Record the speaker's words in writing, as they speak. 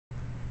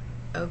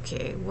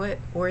Okay, what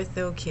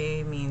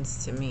Orthoke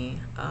means to me.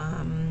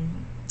 I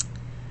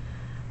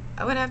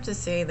would have to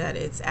say that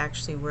it's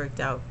actually worked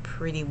out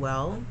pretty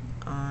well.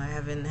 I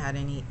haven't had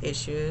any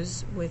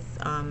issues with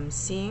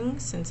seeing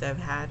since I've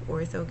had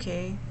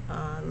Orthoke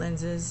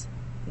lenses,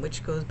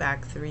 which goes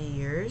back 3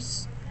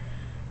 years.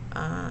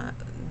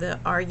 The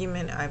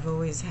argument I've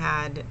always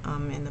had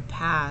in the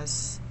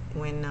past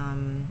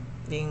when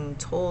being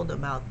told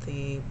about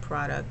the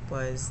product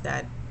was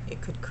that it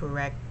could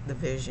correct the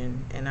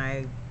vision, and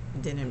I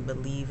didn't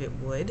believe it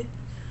would.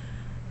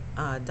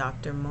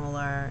 Dr.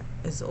 Molar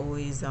has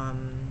always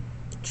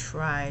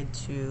tried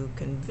to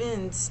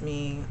convince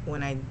me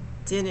when I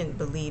didn't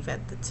believe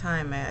at the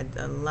time. I had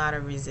a lot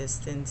of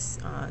resistance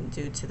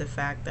due to the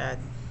fact that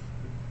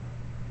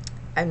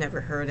I've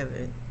never heard of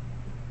it.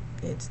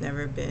 It's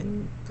never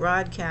been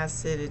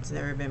broadcasted, it's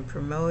never been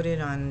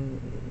promoted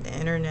on the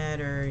internet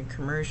or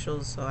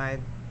commercials, so I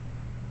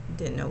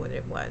didn't know what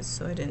it was.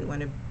 So I didn't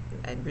want to,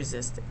 I'd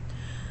resist it.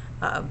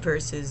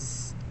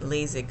 Versus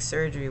LASIK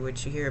surgery,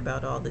 which you hear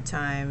about all the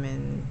time,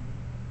 and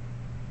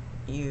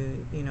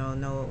you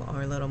know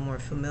are a little more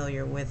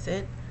familiar with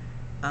it.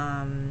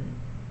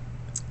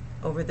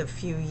 Over the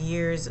few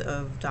years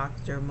of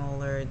Dr.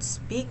 Molar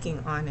speaking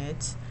on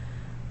it,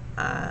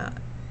 I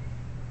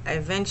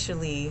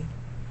eventually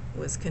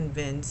was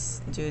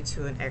convinced due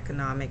to an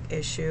economic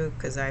issue,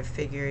 because I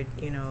figured,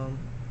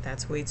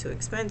 that's way too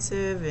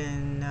expensive,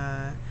 and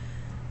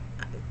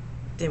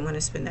didn't want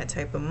to spend that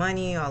type of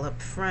money all up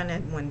front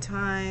at one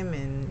time,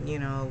 and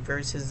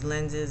versus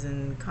lenses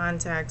and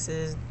contacts,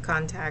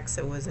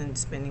 I wasn't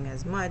spending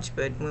as much.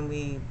 But when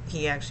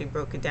he actually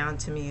broke it down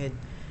to me, it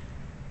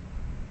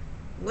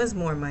was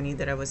more money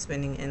that I was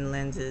spending in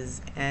lenses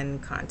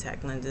and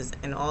contact lenses,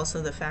 and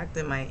also the fact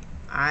that my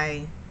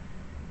eye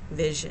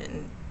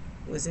vision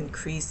was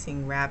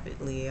increasing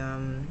rapidly,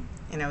 and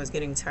I was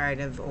getting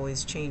tired of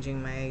always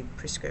changing my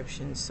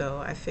prescription. So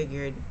I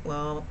figured,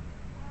 well,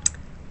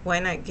 why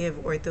not give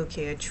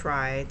Orthoke a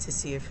try to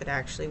see if it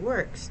actually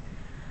works?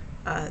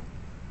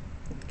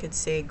 Could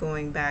say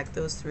going back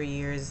those 3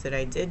 years that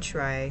I did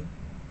try,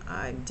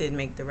 I did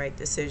make the right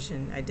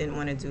decision. I didn't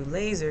want to do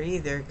laser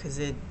either, because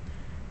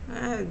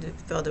I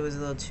felt it was a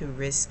little too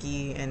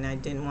risky, and I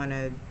didn't want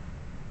to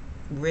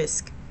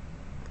risk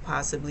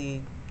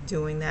possibly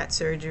doing that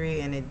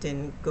surgery and it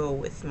didn't go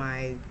with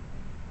my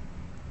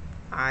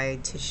eye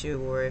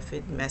tissue, or if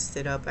it messed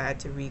it up I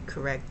had to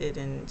recorrect it,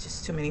 and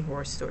just too many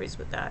horror stories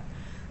with that.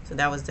 So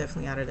that was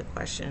definitely out of the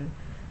question.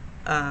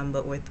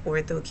 But with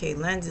Orthoke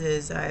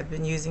lenses, I've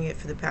been using it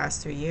for the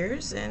past 3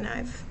 years, and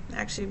I've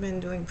actually been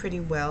doing pretty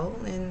well.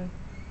 And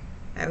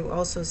I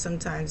also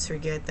sometimes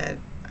forget that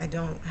I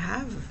don't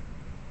have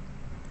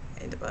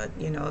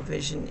a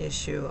vision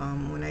issue.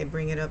 When I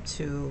bring it up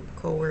to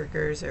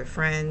coworkers or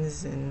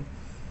friends and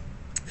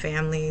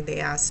family, they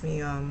ask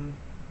me,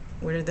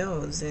 what are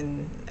those?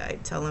 And I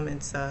tell them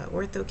it's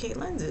Orthoke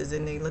lenses,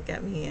 and they look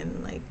at me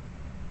and like,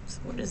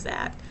 what is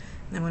that?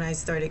 And when I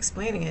start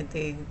explaining it,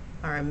 they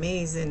are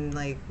amazed and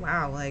like,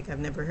 wow, like I've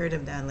never heard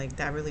of that. Like,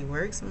 that really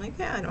works? I'm like,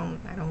 yeah, I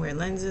don't wear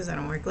lenses, I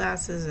don't wear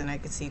glasses, and I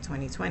could see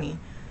 20/20.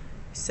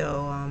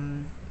 So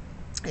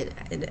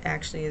it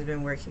actually has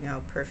been working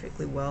out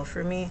perfectly well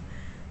for me,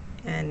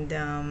 and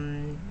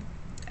I'm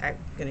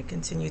going to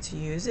continue to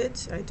use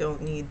it. I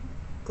don't need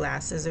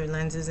glasses or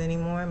lenses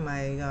anymore.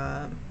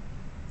 My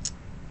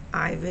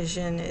eye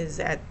vision is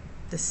at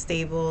the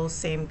stable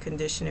same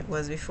condition it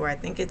was before. I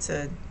think it's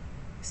a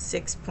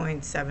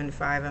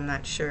 6.75. I'm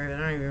not sure, I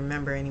don't even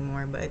remember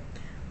anymore, but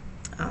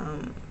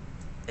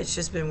it's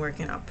just been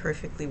working out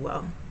perfectly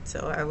well.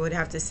 So I would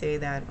have to say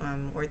that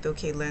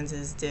Orthoke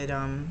lenses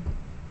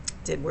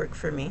did work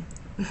for me.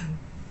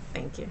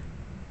 Thank you.